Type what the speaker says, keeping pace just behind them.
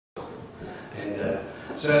And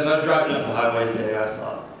so as I was driving up the highway today, I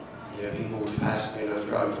thought, you know, people were passing me and I was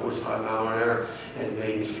driving 45 miles an hour, and it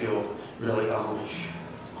made me feel really Amish.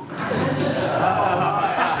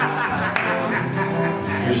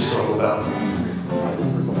 Here's a song about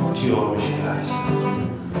two Amish guys.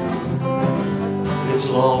 It's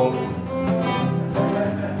long.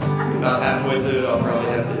 About halfway through it, I'll probably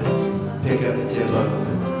have to pick up the tempo.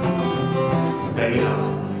 Maybe not.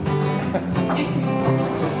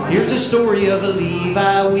 Here's the story of a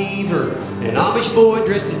Levi weaver, an Amish boy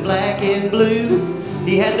dressed in black and blue.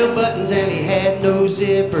 He had no buttons and he had no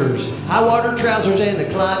zippers, high water trousers and the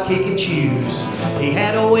clod-kicking shoes. He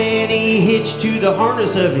had a whinny hitched to the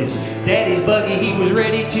harness of his daddy's buggy. He was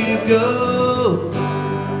ready to go.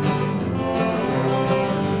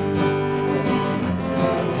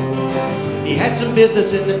 He had some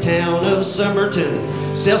business in the town of Somerton,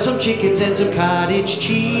 sell some chickens and some cottage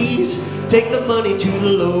cheese, take the money to the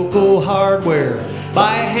local hardware,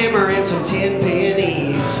 buy a hammer and some 10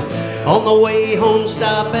 pennies. On the way home,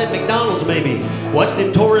 stop at McDonald's maybe, watch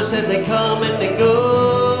them tourists as they come and they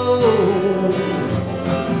go.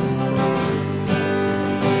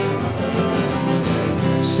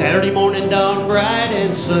 Saturday morning dawned bright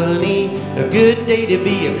and sunny, a good day to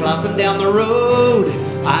be a-clopping down the road.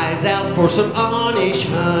 Eyes out for some Amish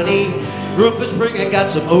honey, Rumpus Spring, I got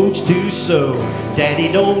some oats to sow.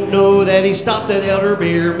 Daddy don't know that he stopped at Elder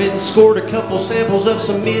Beerman, scored a couple samples of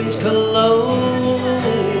some men's cologne.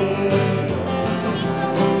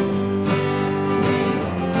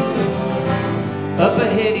 Up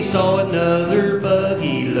ahead he saw another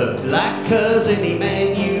buggy, looked like Cousin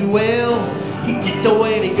Emmanuel. He tipped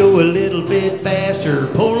away and he'd go a little bit faster,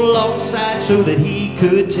 pulled alongside so that he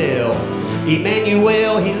could tell.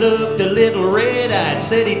 Emmanuel, he looked a little red-eyed,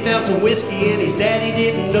 said he'd found some whiskey and his daddy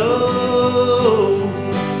didn't know.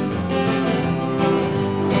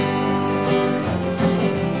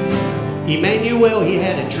 Emmanuel, he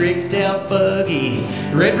had a tricked-out buggy,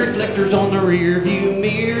 red reflectors on the rear-view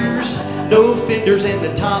mirrors, no fenders and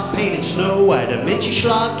the top painted snow white, a Menchie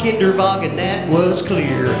Schlock Kinderwagen, that was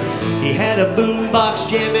clear. He had a boombox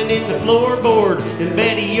jamming in the floorboard and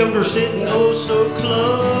Betty Yoder sitting oh so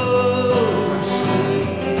close.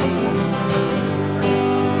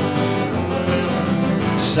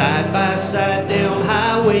 Side by side down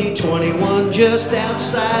Highway 21, just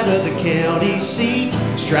outside of the county seat.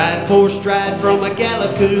 Stride for stride from a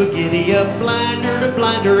gallop, giddy up blinder to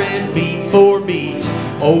blinder and beat for beat.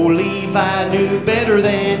 Old Levi knew better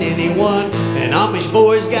than anyone, and Amish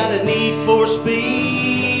boys got a need for speed.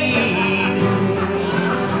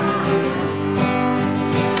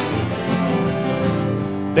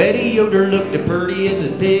 Betty Yoder looked as pretty as a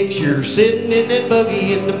picture, sitting in that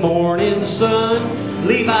buggy in the morning sun.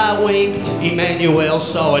 Levi winked, Emmanuel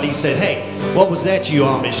saw it, he said, "Hey, what was that, you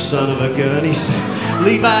Amish son of a gun?" He said.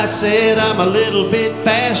 Levi said, "I'm a little bit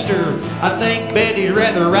faster, I think Betty'd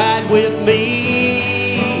rather ride with me."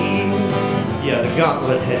 Yeah, the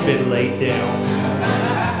gauntlet had been laid down.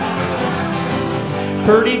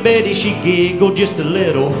 Purty Betty, she giggled just a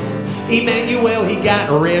little. Emmanuel, he got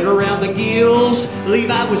red around the gills.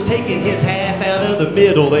 Levi was taking his half out of the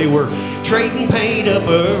middle. They were trading paint up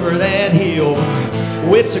over that hill.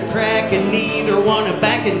 Whips a crack and neither one a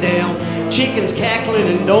backing down. Chickens cackling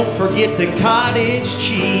and don't forget the cottage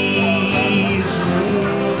cheese.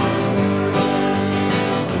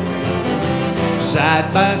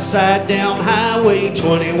 Side by side down Highway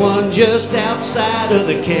 21, just outside of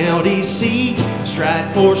the county seat.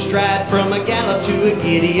 Stride for stride from a gallop to a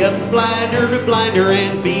giddy up, blinder to blinder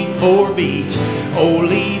and beat for beat. Old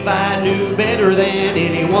Levi knew better than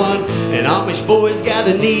anyone, and Amish boys got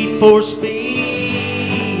a need for speed.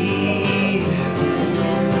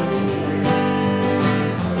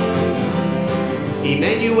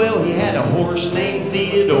 Emmanuel, he had a horse named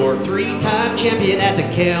Theodore, three-time champion at the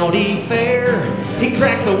county fair. He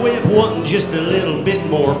cracked the whip wanting just a little bit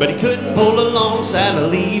more, but he couldn't pull alongside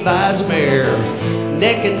of Levi's mare.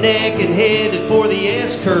 Neck and neck and headed for the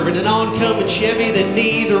S-curve in an oncoming Chevy that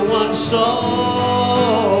neither one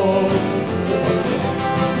saw.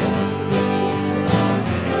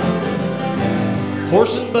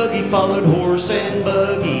 Horse and buggy followed horse and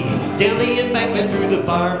buggy down the embankment through the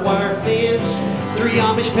barbed wire fence. Three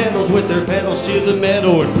Amish pedals with their pedals to the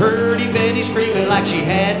metal, and Purty Betty screaming like she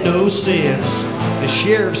had no sense. The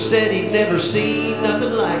sheriff said he'd never seen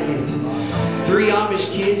nothing like it. Three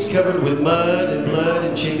Amish kids covered with mud and blood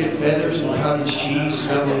and chicken feathers and cottage cheese,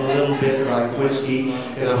 smelling a little bit like whiskey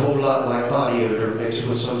and a whole lot like body odor mixed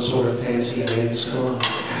with some sort of fancy men's cologne.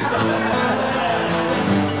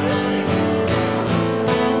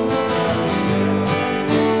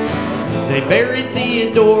 They They buried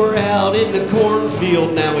Theodore out in the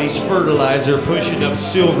cornfield. Now he's fertilizer pushing up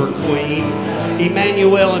Silver Queen.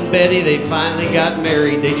 Emmanuel and Betty, they finally got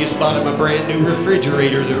married. They just bought him a brand new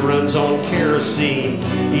refrigerator that runs on kerosene.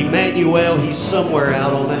 Emmanuel, he's somewhere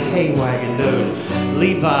out on a hay wagon. No,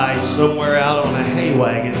 Levi's somewhere out on a hay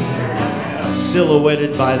wagon,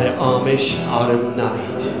 silhouetted by the Amish autumn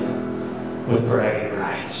night with bragging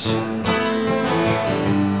rights.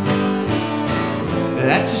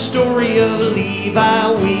 That's the story of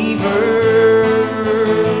Levi Weaver.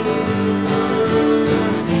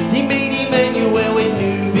 He made Emmanuel a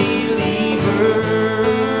new believer.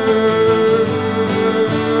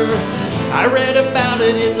 I read about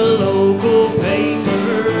it in the local paper.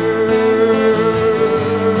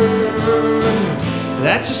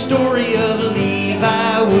 That's the story of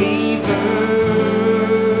Levi Weaver.